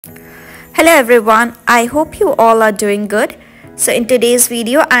Hello everyone, I hope you all are doing good. So in today's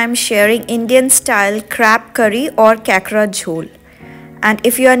video I am sharing Indian style crab curry or kakra jhol. And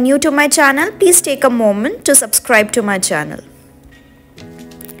if you are new to my channel, please take a moment to subscribe to my channel.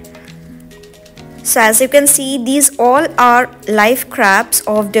 So as you can see, these all are live crabs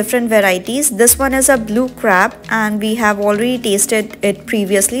of different varieties. This one is a blue crab and we have already tasted it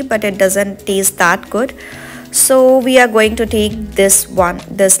previously, but it doesn't taste that good. So we are going to take this one,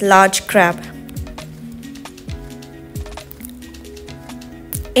 this large crab.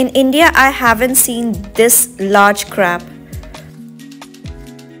 In India, I haven't seen this large crab.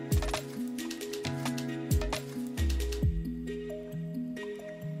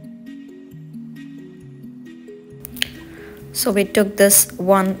 So we took this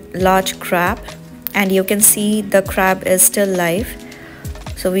one large crab and you can see the crab is still live.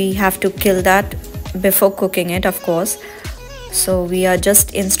 So we have to kill that before cooking it, of course. So we are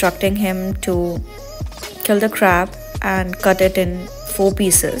just instructing him to kill the crab and cut it in 4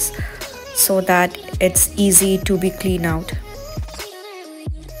 pieces so that it's easy to be cleaned out.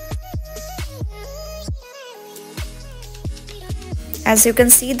 As you can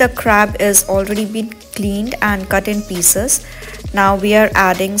see, the crab is already been cleaned and cut in pieces. Now we are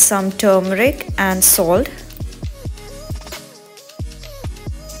adding some turmeric and salt.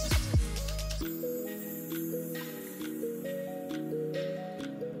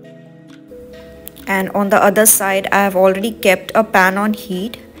 And on the other side, I have already kept a pan on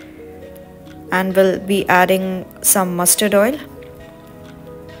heat and will be adding some mustard oil.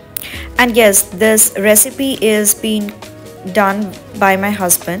 And yes, this recipe is being done by my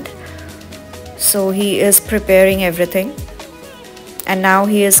husband. So he is preparing everything. And now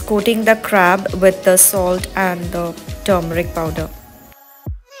he is coating the crab with the salt and the turmeric powder.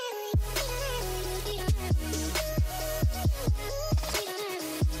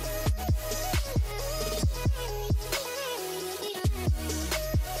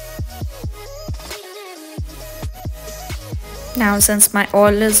 Now since my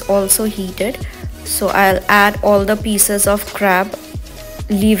oil is also heated, so I'll add all the pieces of crab,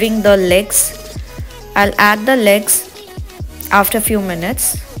 leaving the legs. I'll add the legs after a few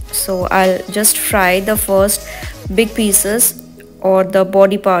minutes. So I'll just fry the first big pieces or the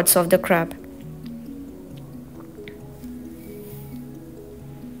body parts of the crab.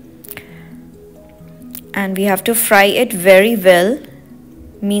 And we have to fry it very well,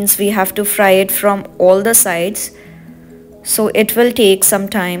 means we have to fry it from all the sides. So it will take some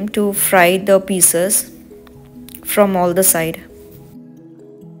time to fry the pieces from all the side.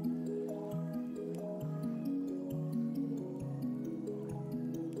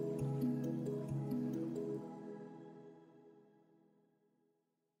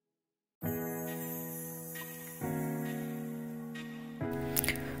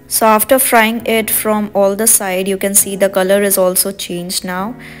 So after frying it from all the side, you can see the color is also changed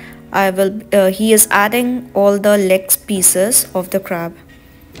now. He is adding all the leg pieces of the crab.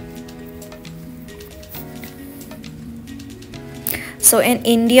 So in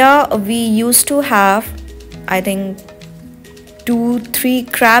India, we used to have, I think,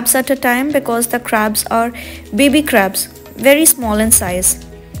 2-3 crabs at a time, because the crabs are baby crabs, very small in size.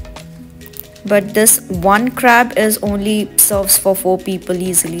 But this one crab is only serves for 4 people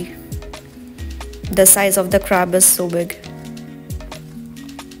easily. The size of the crab is so big.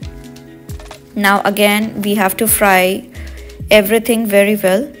 Now again we have to fry everything very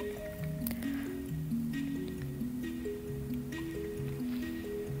well.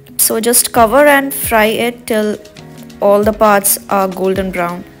 So just cover and fry it till all the parts are golden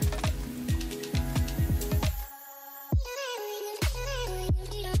brown.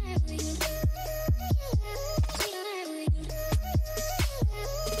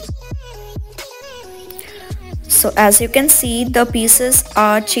 So as you can see, the pieces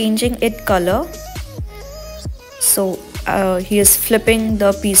are changing its color. So he is flipping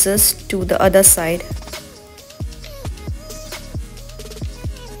the pieces to the other side.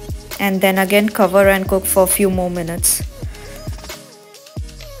 And then again cover and cook for a few more minutes.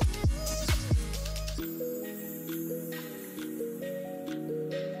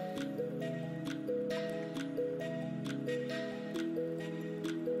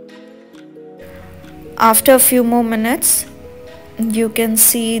 After a few more minutes, you can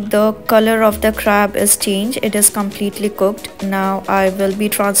see the color of the crab is changed. It is completely cooked. Now I will be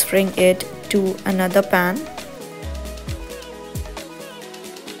transferring it to another pan.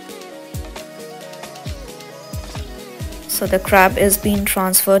 So the crab is being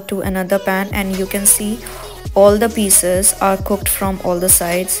transferred to another pan and you can see all the pieces are cooked from all the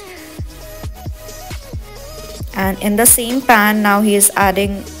sides. And in the same pan now he is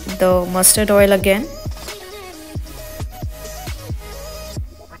adding the mustard oil again.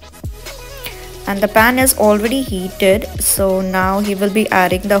 And the pan is already heated, so now he will be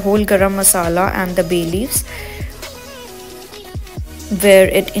adding the whole garam masala and the bay leaves, where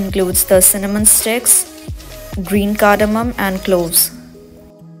it includes the cinnamon sticks, green cardamom and cloves.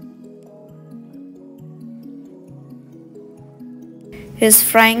 He's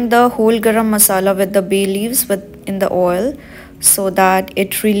frying the whole garam masala with the bay leaves in the oil so that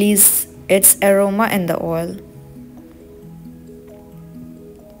it releases its aroma in the oil.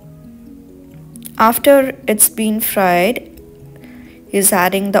 After it's been fried, he's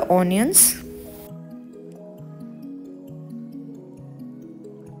adding the onions.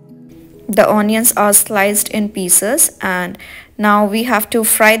 The onions are sliced in pieces, and now we have to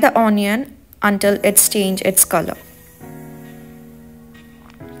fry the onion until it's changed its color.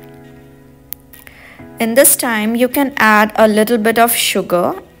 In this time you can add a little bit of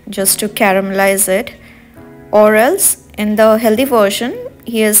sugar just to caramelize it, or else in the healthy version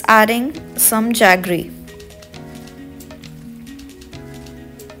he is adding some jaggery.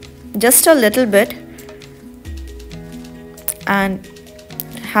 Just a little bit, and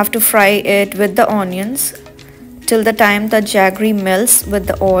have to fry it with the onions till the time the jaggery melts with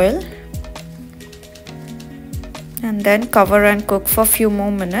the oil, and then cover and cook for a few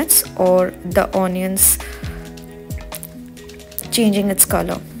more minutes, or the onions changing its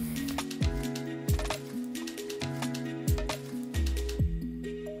color.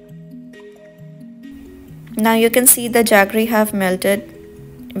 Now you can see the jaggery have melted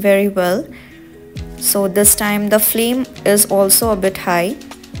very well. So this time the flame is also a bit high.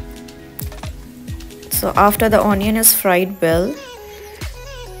 So after the onion is fried well,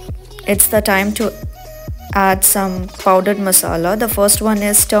 it's the time to add some powdered masala. The first one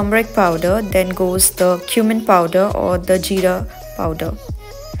is turmeric powder, then goes the cumin powder or the jeera powder.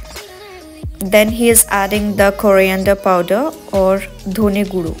 Then he is adding the coriander powder or dhone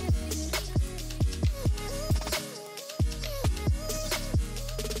guru.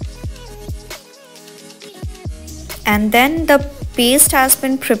 And then the paste has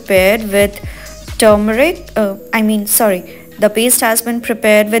been prepared with the paste has been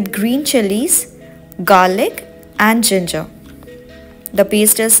prepared with green chilies, garlic and ginger. The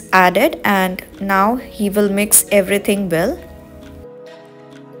paste is added, and now he will mix everything well.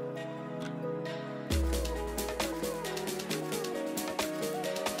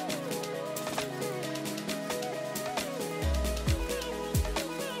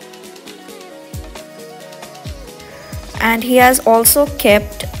 And he has also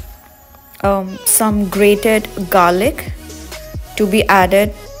kept some grated garlic to be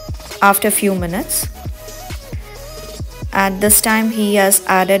added after a few minutes. At this time he has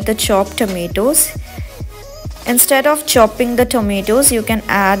added the chopped tomatoes. Instead of chopping the tomatoes, you can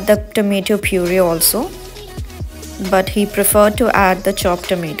add the tomato puree also, but he preferred to add the chopped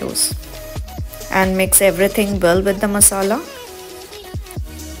tomatoes, and mix everything well with the masala.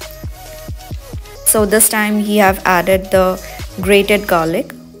 So this time he have added the grated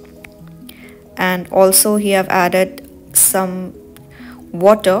garlic, and also he have added some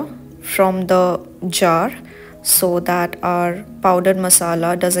water from the jar so that our powdered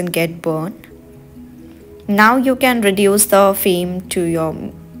masala doesn't get burned. Now you can reduce the flame to your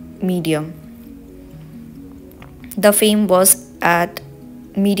medium. The flame was at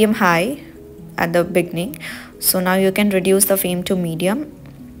medium high at the beginning, so now you can reduce the flame to medium.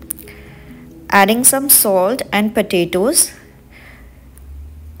 Adding some salt and potatoes.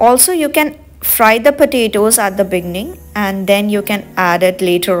 Also you can fry the potatoes at the beginning and then you can add it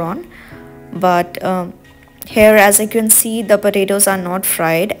later on, but here as you can see the potatoes are not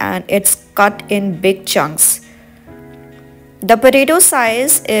fried and it's cut in big chunks. The potato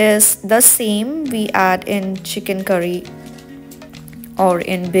size is the same we add in chicken curry or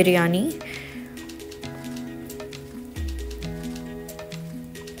in biryani.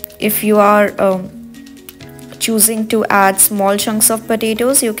 If you are choosing to add small chunks of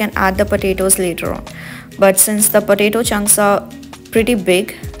potatoes, you can add the potatoes later on. But since the potato chunks are pretty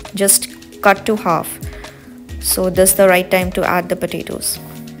big, just cut to half. So this is the right time to add the potatoes.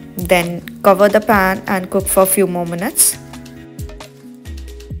 Then cover the pan and cook for a few more minutes.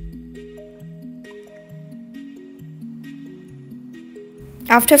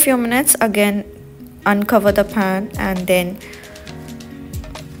 After a few minutes, again uncover the pan and then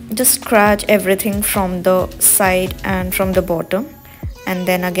just scratch everything from the side and from the bottom, and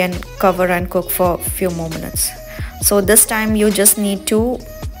then again cover and cook for a few more minutes. So this time you just need to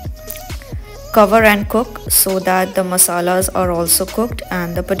cover and cook so that the masalas are also cooked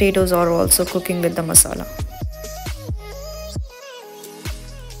and the potatoes are also cooking with the masala.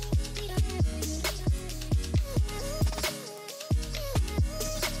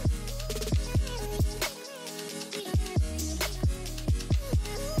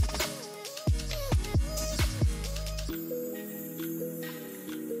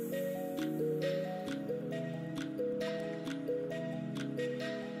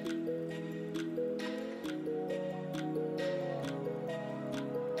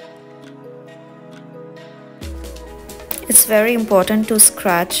 very important to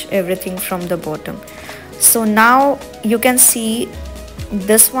scratch everything from the bottom. So now you can see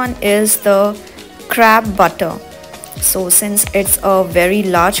this one is the crab butter. So since it's a very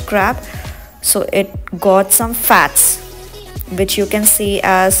large crab, so it got some fats, which you can see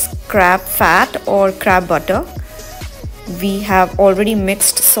as crab fat or crab butter. We have already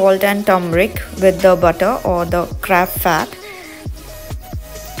mixed salt and turmeric with the butter or the crab fat,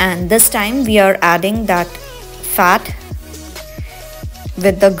 and this time we are adding that fat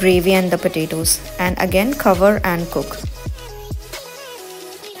with the gravy and the potatoes, and again cover and cook.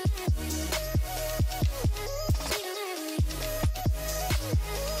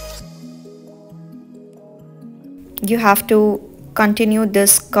 You have to continue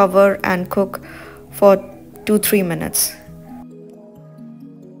this cover and cook for 2-3 minutes.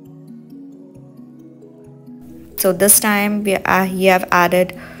 So this time we have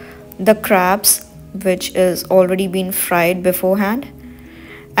added the crabs, which is already been fried beforehand,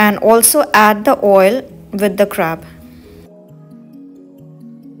 and also add the oil with the crab.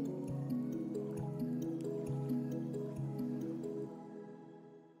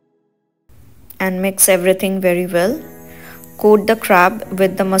 And mix everything very well. Coat the crab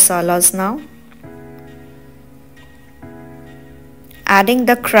with the masalas now. Adding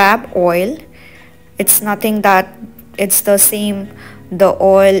the crab oil, it's nothing that it's the same the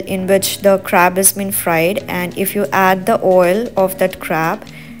oil in which the crab has been fried, and if you add the oil of that crab,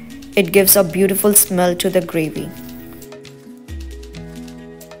 it gives a beautiful smell to the gravy.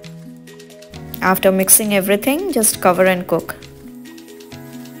 After mixing everything, just cover and cook.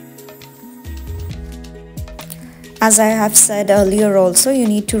 As I have said earlier also, you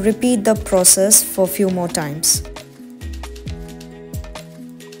need to repeat the process for few more times.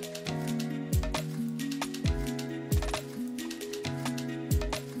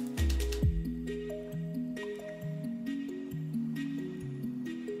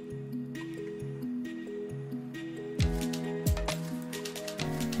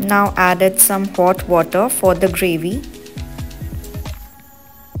 Now added some hot water for the gravy.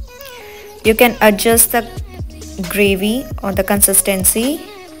 You can adjust the gravy or the consistency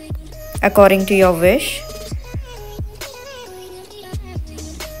according to your wish.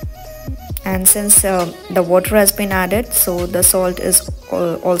 And since the water has been added, so the salt is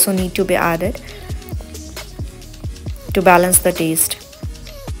also need to be added to balance the taste.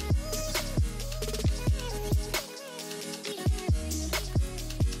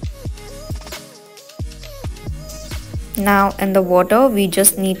 Now in the water we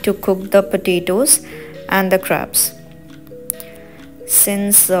just need to cook the potatoes and the crabs.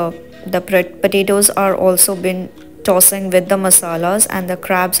 Since the potatoes are also been tossing with the masalas and the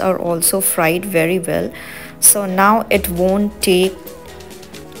crabs are also fried very well, so now it won't take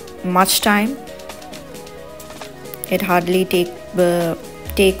much time. It hardly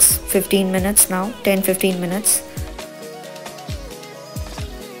takes 15 minutes now, 10-15 minutes.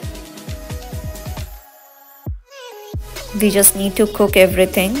 We just need to cook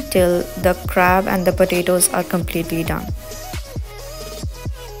everything till the crab and the potatoes are completely done.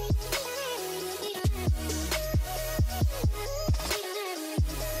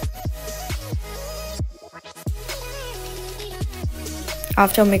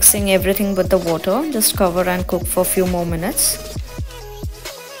 After mixing everything with the water, just cover and cook for a few more minutes.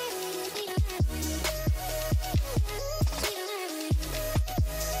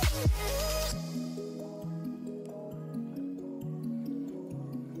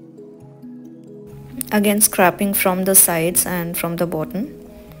 Again scraping from the sides and from the bottom.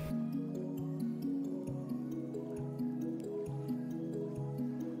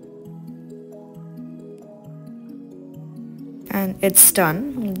 And it's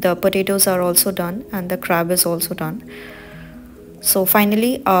done. The potatoes are also done and the crab is also done. So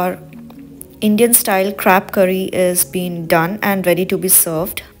finally our Indian style crab curry is being done and ready to be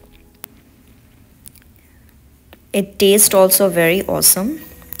served. It tastes also very awesome.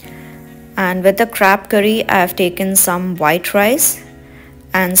 And with the crab curry, I have taken some white rice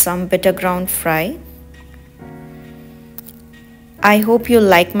and some bitter ground fry. I hope you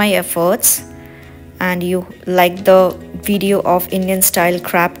like my efforts and you like the video of Indian style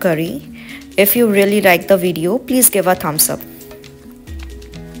crab curry. If you really like the video, please give a thumbs up.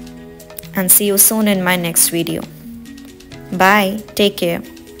 And see you soon in my next video. Bye. Take care.